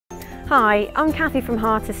Hi, I'm Cathy from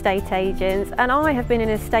Haart Estate Agents, and I have been an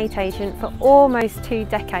estate agent for almost 2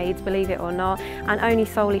 decades, believe it or not, and only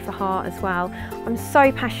solely for Haart as well. I'm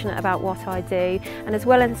so passionate about what I do, and as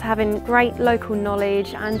well as having great local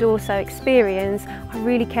knowledge and also experience, I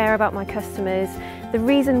really care about my customers. The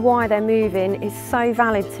reason why they're moving is so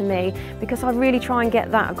valid to me because I really try and get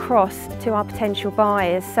that across to our potential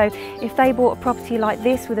buyers. So if they bought a property like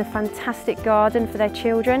this with a fantastic garden for their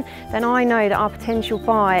children, then I know that our potential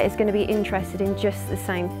buyer is going to be interested in just the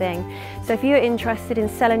same thing. So if you're interested in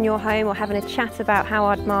selling your home or having a chat about how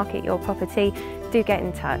I'd market your property, do get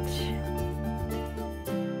in touch.